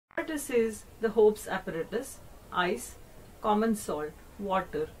Apparatus is the Hope's apparatus: ice, common salt,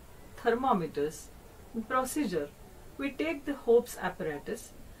 water, thermometers. In procedure, we take the Hope's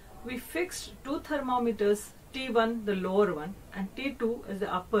apparatus. We fixed two thermometers, T1 the lower one and T2 as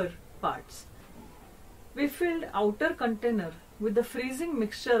the upper parts. We filled outer container with the freezing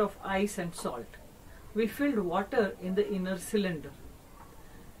mixture of ice and salt. We filled water in the inner cylinder.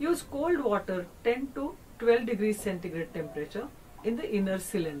 Use cold water 10 to 12 degrees centigrade temperature in the inner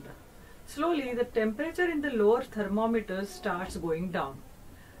cylinder. Slowly the temperature in the lower thermometer starts going down.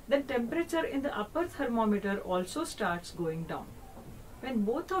 Then temperature in the upper thermometer also starts going down. When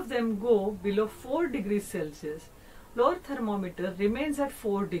both of them go below 4 degrees Celsius, lower thermometer remains at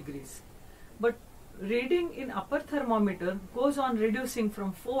 4 degrees. But reading in upper thermometer goes on reducing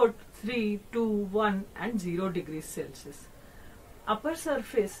from 4, 3, 2, 1 and 0 degrees Celsius. Upper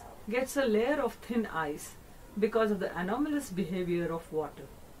surface gets a layer of thin ice because of the anomalous behavior of water.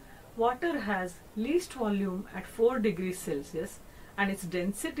 Water has least volume at 4 degrees Celsius and its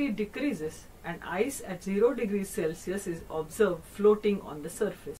density decreases, and ice at 0 degrees Celsius is observed floating on the surface.